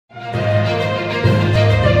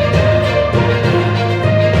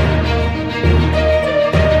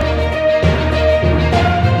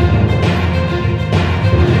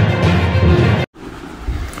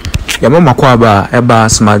Yamama kwaba eba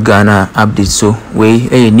smart Ghana update so we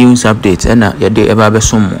a news update ena yede eba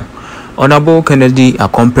besomo. Honorable Kennedy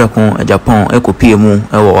Agyapong ekopie mu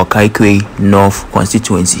ewo Okaikwe North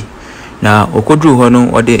constituency. Na okodru ho no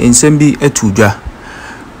ode nsem bi atudwa.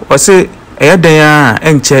 Ose eyedan a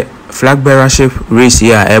enche flag bearership race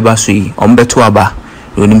ya eba so yi ombeto aba.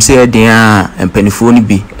 Onim se eyedan a empanifo ni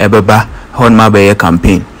bi ebeba hon ma be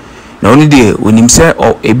campaign. Na oni de onim se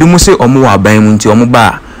ebi mu se omo wa ban mu nti omo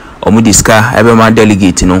ba omo diska ebe ma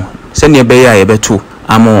delegate no se ne ebe ya yebeto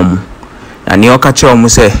ama omo na ne okache omo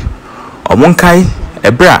se omo nkai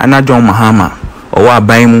ebra anajon mahama owo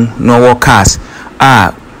aban mu no wo cars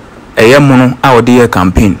a eyemu no a ode ye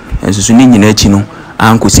campaign ensusu ni nyina achi no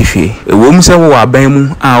ankosi hwe ewo mu se wo aban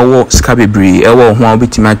mu a wo ska bebre ewo ho a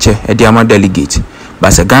obetima ache ede ama delegate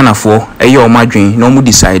basa Ghana fo eye omadwen no mu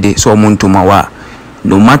decide so omo ntoma wa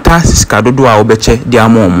no matter ska dodo a obeche de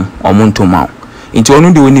ama omo ntoma into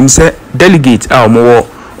onu de onim se delegate a omo wo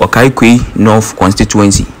Okaikwe North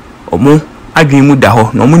constituency omo adwen mu da ho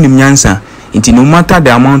no omo nim nyansa into no matter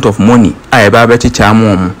the amount of money a eba bechicha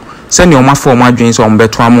ama omo se ne omo afọ omo adwen so omo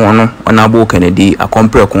beto ama ono Honorable Kennedy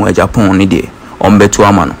Agyapong ni de omo beto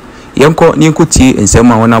ama no yenko ni nkotie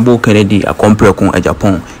nsem a Honorable Kennedy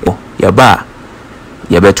Agyapong yaba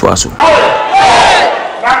yebeto aso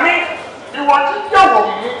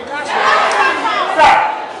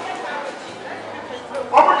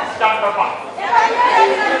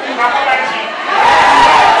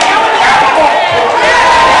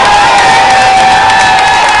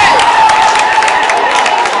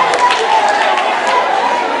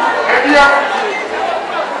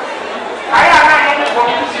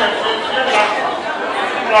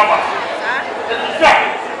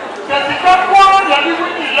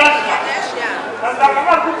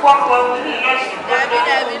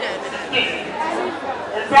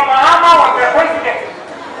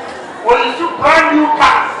brand new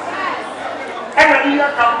cars and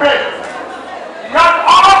a campaign. You have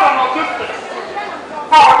all the logistics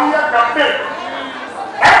for the campaign.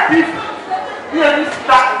 NPP, here is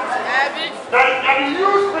that. They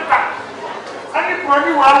use the car. And if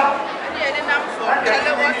anyone,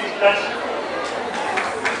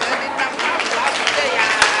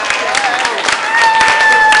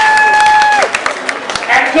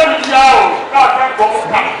 and so you not go.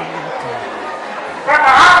 But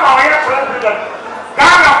I have a president.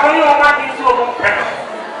 Ghana for your money to a pen.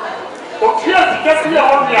 Okay, to get here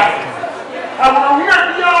on the other. And when we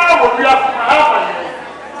are here, when we are happening,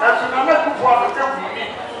 as you know, let me go on the table.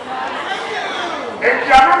 And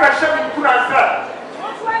you are not ashamed to answer.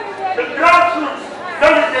 The grassroots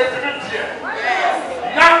delegates in it here.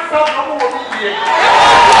 Young son of a woman here.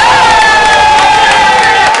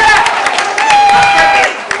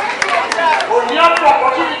 Oh, you have the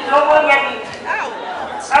opportunity to overlap.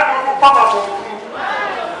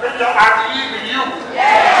 I believe in you.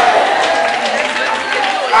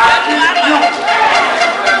 I believe in you.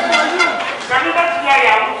 Can you let me hear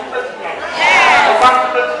you?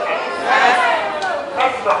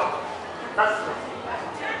 That's the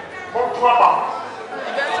more trouble.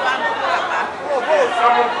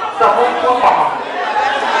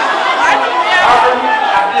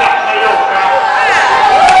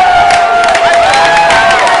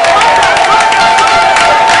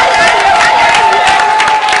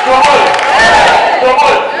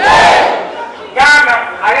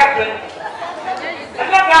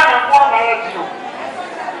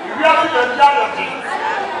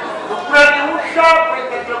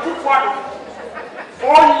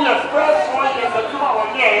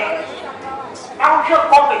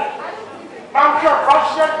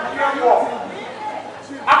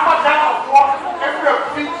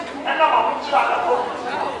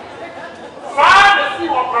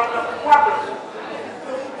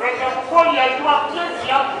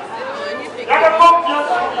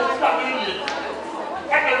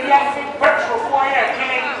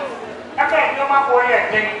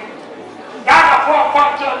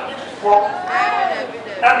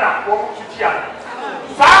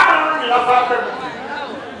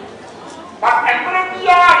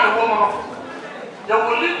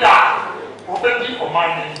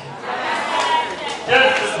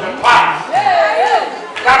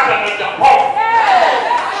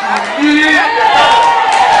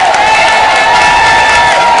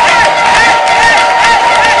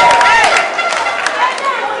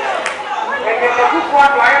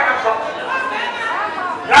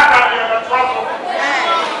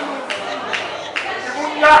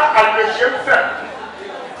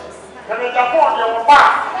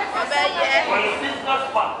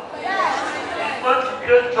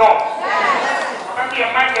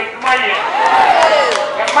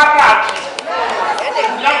 Matachi.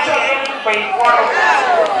 Yacha by water.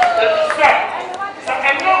 The set. So I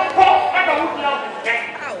know what I don't know.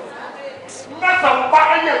 That's a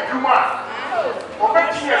bad Juma. Over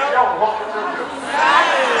here, young walk.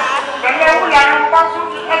 And then we are about to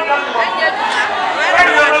get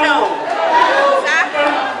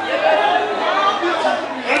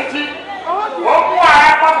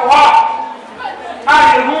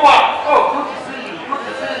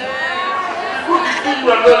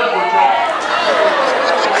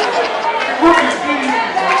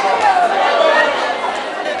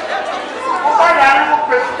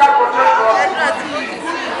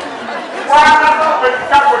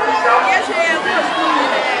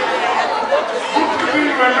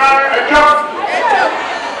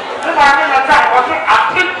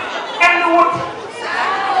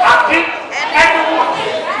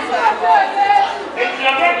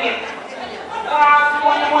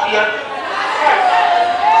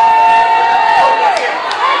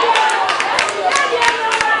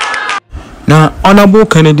na Honorable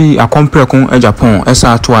Kennedy Agyapong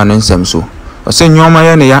esa to an nsem so o se nyoma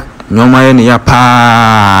ye ne ya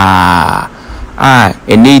pa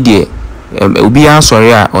enede obi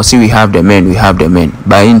ansori a o se we have the men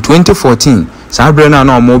but in 2014 sabre na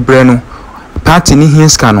omo bre no party ni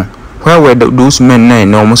hinska no where were those men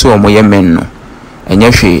na omo se omo ye men no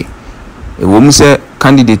enye hwe ewom se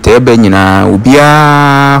candidate ebe nyina obi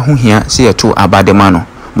ho hia se ye to abadema no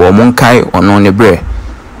bo omo nkai ono ne bre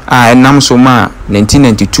enam so ma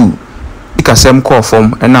 1992 ikasem call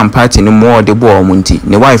form enam party ni mo de bo omunti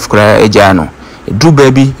ne wife kra eja no dru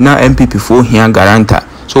baby na NPP fo hia garanta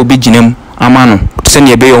so obi ginem ama no se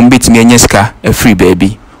ne ebe yo mbetimi enyeska free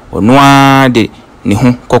baby ono a de ne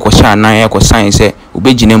ho kokosha nan ekosan se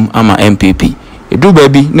obi ginem ama NPP dru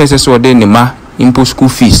baby na se so de ne ma impo school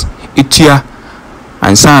fees etia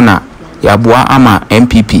ansana yaboa ama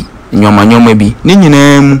NPP nyoma bi ni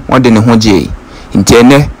nyina mu ode ne ho je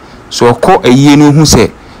ntene so ko eyie no hu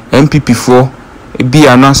se NPP fo bi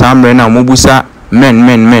ana samre na mobusa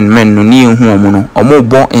men no ni hu omo no omo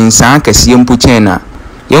bo nsan kase mpo chen na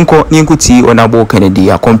yenko ti Honorable Kennedy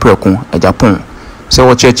Agyapong se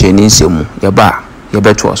wo cheche ni nsemu ye ba ye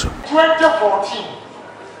beto so 2014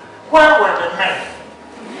 where were the men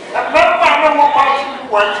and men no more party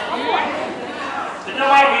were you know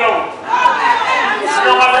why we are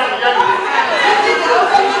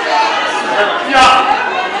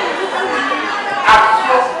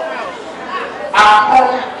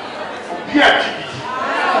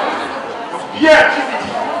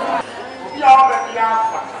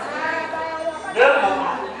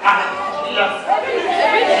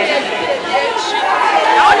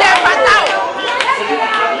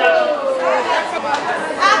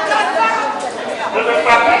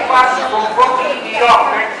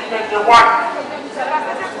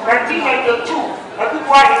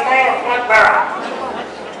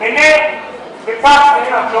the past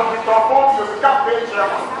year of the top you become page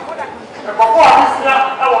chairman. And before this year,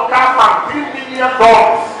 I will come from $3 million.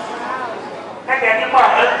 And then you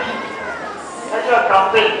might help you and your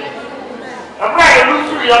campaign. And when you lose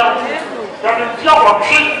to the other, that is your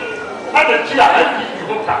option and the year NPP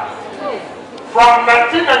hooker. From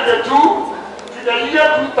 1992 to the year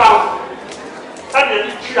 2000, and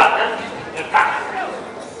the year NPP attack.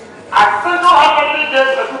 I still know how many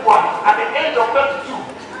days everyone at the age of 32.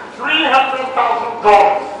 $300,000.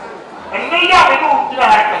 And they are the new deal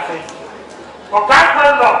I can say. For that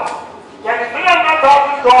kind of, when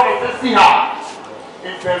 $300,000 is here,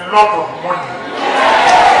 it's a lot of money.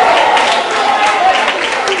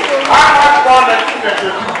 I have done a thing that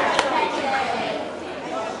you do.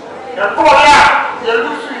 The poor you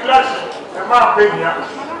lose the election, the man pay me.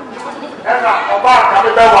 And about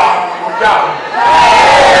coming back with job.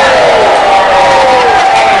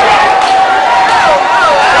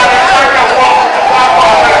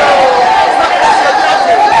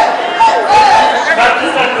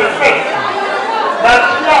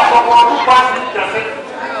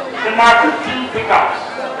 In my 15 pickups.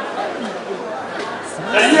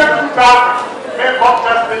 The year 2000, they got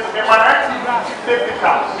justice in my 1960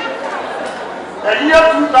 pickups. The year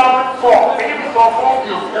 2004, they gave it for 4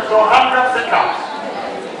 views, it's 100 pickups.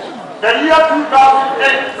 The year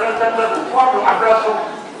 2008, President Kufuor address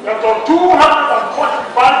it's 245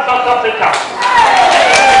 data pickups.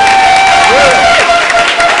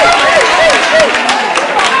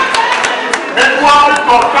 Meanwhile,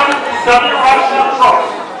 for 77 Russian trucks,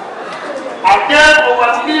 again over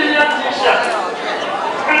a million t-shirts,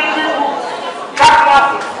 20 books,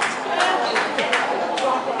 canvases,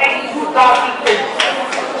 in 2008.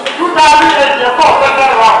 2008, they bought better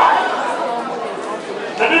round.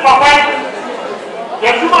 The people fight,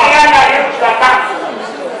 they do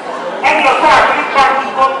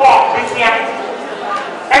form this year.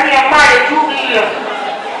 And your money 2 million.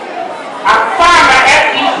 And find the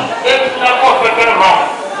NPP 8 wrong.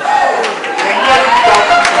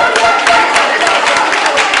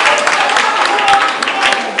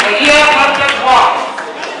 The year budget wrong.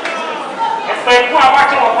 If they put a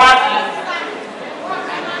watch on party.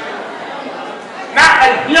 Now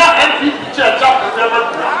I hear NPP church up to them.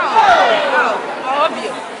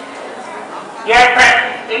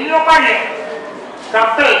 Yeah, in your money,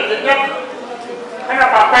 campaign, the net, and a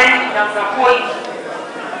campaign, and the point.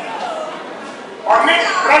 On this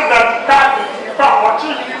president, you talk about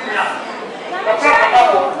children, the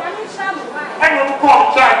president, and you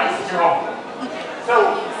call Chinese, you know.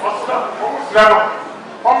 So, what's that?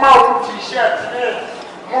 On my t-shirt today,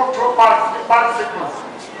 more to bicycles,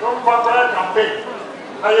 don't control campaign.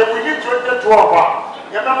 I have we need to get to our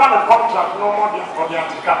you never the contract no more for the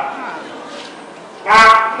Attica.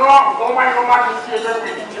 Now, no, my woman is here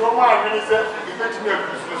with your mind, and he said, you bet me a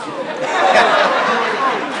business.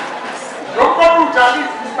 Don't go to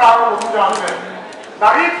Chinese star down there.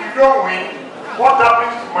 Now, if you don't win, what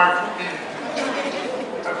happens to my food?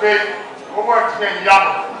 Okay, over to the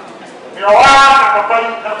young. You are a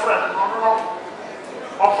friend,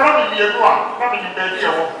 or from the year one, coming in the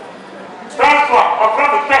year. That's what, or from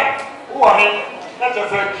the friend who are in, that's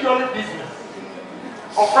just a purely business.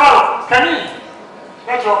 Or from, can you?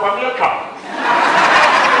 That's your family cup.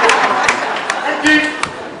 And this,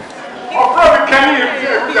 or from can you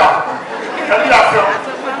hear me up? Can you ask them?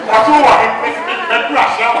 Or two are in the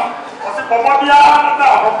shower. Or the Pomodia,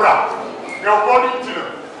 your body to them.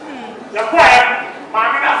 You're quiet, my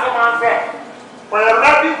man said. We're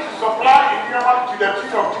ready to supply in Yemen to the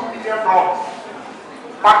tune of $2 million.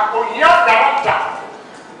 But for your director,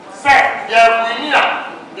 said, yeah, we need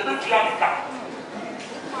the Bianca.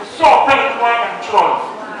 So pay one and choice.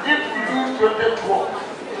 If we lose 2012,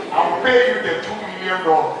 I will pay you the $2 million.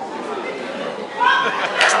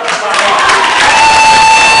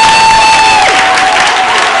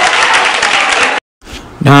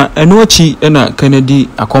 Na enochi na Kennedy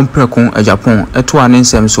Agyapong eto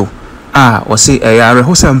anensem so o se eyare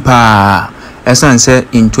hosempa esanse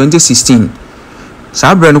in 2016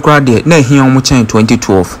 sabre no kra de na ehia omo chen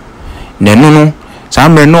 2012 na no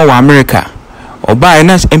sabre no wa America oba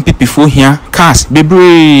na NPP fo hia cars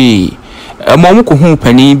bebre mo ko hu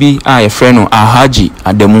pani bi ye frɛ no Alhaji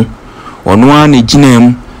Adom ono an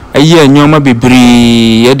ginam aye anyoma bebre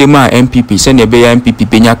ye de ma NPP se ne be ya NPP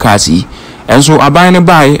benya cars yi enso aban ne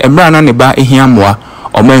bai emra na ne ba ehia moa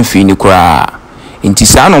omanfi ni kura nti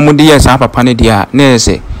saa na omo de ye saa papa ne dia na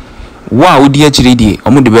ese wa odi akiri die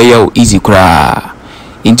omo de be ya easy kura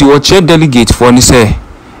nti wo che delegate for ni se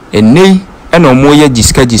enei ena omo ye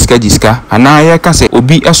jiska ana ye ka se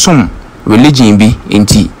obi esom religion bi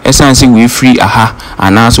nti esanse we free aha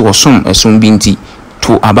ana so osom esom bi nti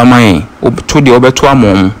to abaman to de obeto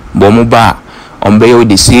amom bo mo ba ombe ye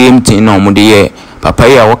the same thing na omo de ye papa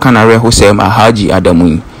ya waka na reho sem Alhaji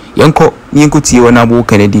Adom yenko tie wona bo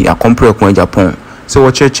Kennedy Agyapong se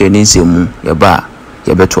wo cheche ni nsemu ye ba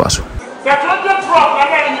ye beto aso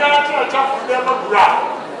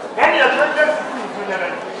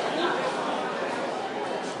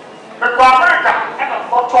America and a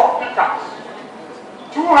photo pickups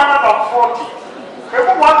 240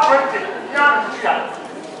 people 120 young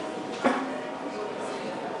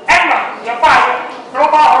Emma, your father,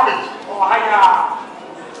 global holiday or higher.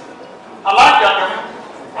 I like that.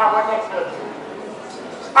 I want to say,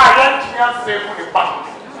 I want to say for the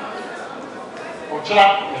bank. Ochila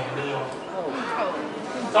and Mayo.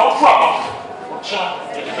 Don't trouble. Ochila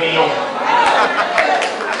and Mayo.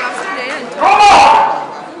 Come on!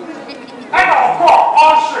 I know,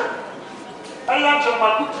 all shit. I want to my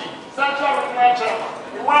booty. Central Chairman.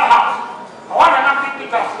 You want to have. I want to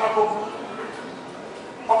pick up stuff.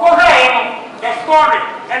 Of course, the story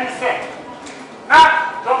and say,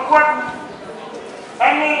 now, don't put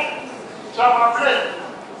any German play.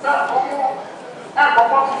 That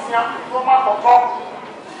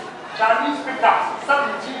Chinese speakers,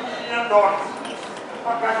 $17 million.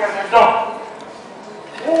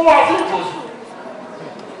 Who was it?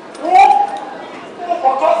 Who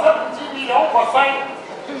for 17 million for sign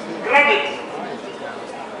credit?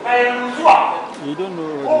 And you don't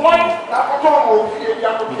know. Oh, why?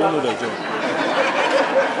 You don't know that job.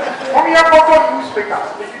 Only a couple of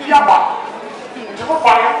newspapers. If you are back, you go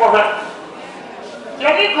buy it for them. You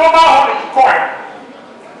need global holiday coin.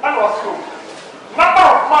 And also, number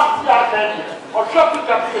of months you are there, or shopping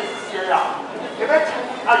that is here. You bet you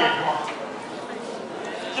are here.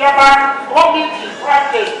 Chairman, 1 meeting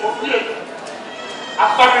Friday for years.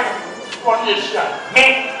 After 1 year,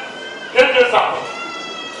 me, 8 years ago.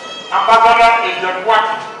 Ambassador is your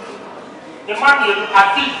watch. The man is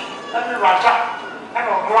Aziz and Russia and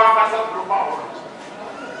on one person global.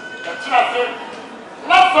 The church said,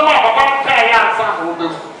 not so much about carry answer will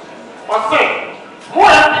do. Or say, who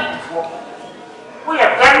have been before? We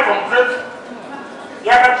are very complete.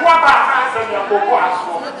 You have a 2 hours and your Bobo as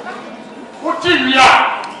well. Who did we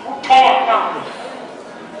are? Who call now?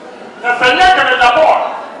 The Senate is a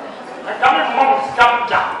board. And coming from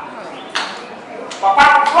come down.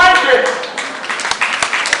 Papa Friday.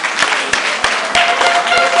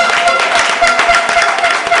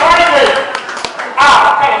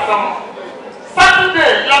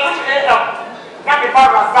 Saturday, 11 a.m. Not the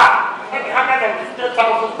Barasa, and $150,000.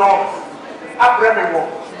 I bring me one.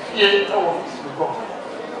 Here,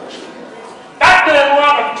 that day, 1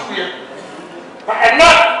 and 2 years. But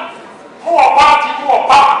enough, more party, more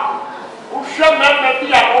power. Who shall not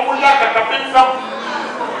be an over yak at the Pinsam?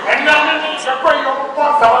 And now, it's a way of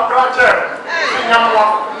force our culture. Sing them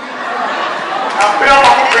one. I'm very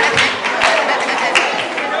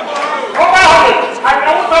I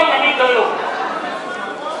know so many people.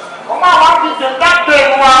 Oma want to that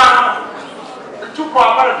day one to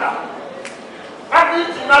America. That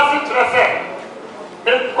is nothing to say.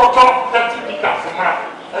 They got on 30 because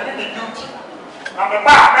and the duty. Now the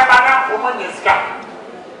bar never got woman is got.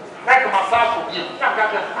 Like a massage for you.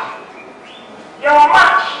 You are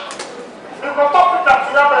much. You got up with that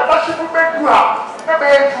to have a worship bedroom. A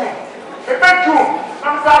bedroom. A bedroom.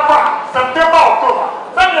 September, October.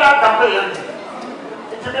 Then you have to pay.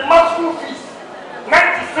 To the month school fees,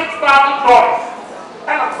 $96,000.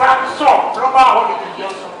 And I'm sorry, so global holiday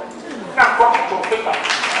years. Now, what to take up?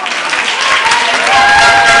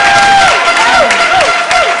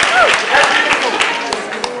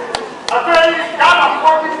 I tell you, God, I'm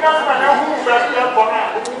working there when I move here for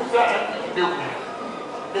now.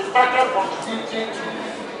 They started contributing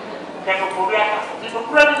to Korea.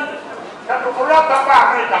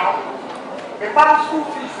 The family school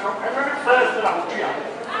fees, and then the first thing I would do.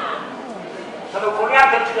 So the Korea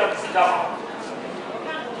get to them sit down.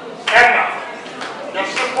 And the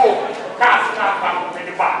simple cast out in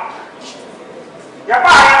the back. You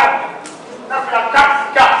buy that's your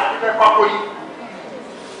tax in the Papoy.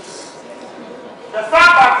 The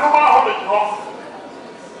fact that no one holding off.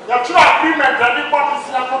 The two agreements that the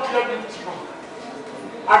policy are not clear to you.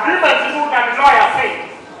 Agreement you and the lawyer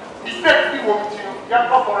say, mistake we will to you, you are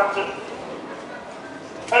not corrected.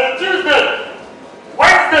 And Tuesday,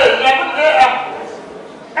 Wednesday, 11 a.m.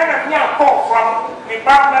 And a near call from the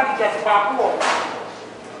bank manager's Babu,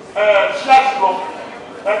 Shiashko,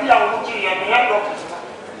 and we are looking at the head office.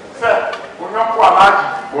 Sir, we're not quite large.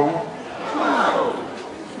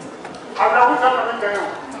 I know who's going to tell you.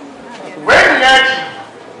 When the edge,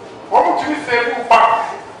 what would you say? Who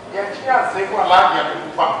back? Yes, she has said, well, I'm going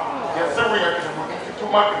to back. Yes, sir, we are going to too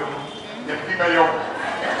much. Yes, be my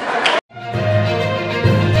own.